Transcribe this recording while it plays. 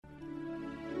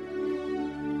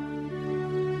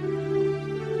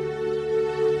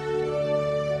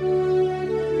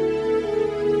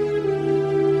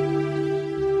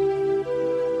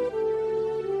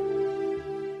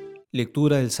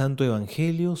Lectura del Santo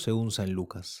Evangelio según San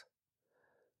Lucas.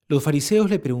 Los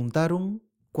fariseos le preguntaron,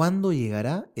 ¿cuándo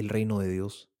llegará el reino de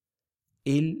Dios?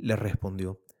 Él les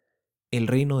respondió, el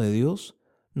reino de Dios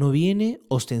no viene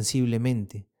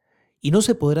ostensiblemente, y no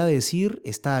se podrá decir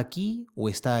está aquí o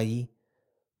está allí,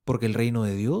 porque el reino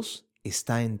de Dios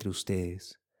está entre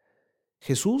ustedes.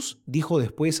 Jesús dijo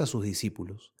después a sus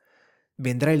discípulos,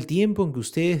 vendrá el tiempo en que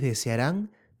ustedes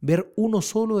desearán ver uno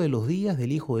solo de los días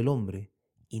del Hijo del Hombre,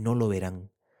 y no lo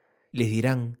verán. Les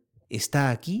dirán,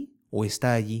 está aquí o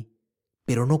está allí,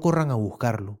 pero no corran a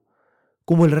buscarlo.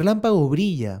 Como el relámpago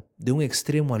brilla de un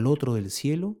extremo al otro del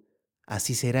cielo,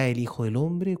 así será el Hijo del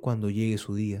Hombre cuando llegue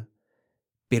su día.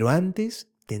 Pero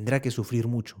antes tendrá que sufrir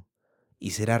mucho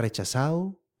y será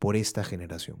rechazado por esta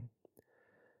generación.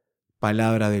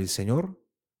 Palabra del Señor,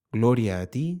 gloria a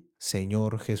ti,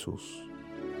 Señor Jesús.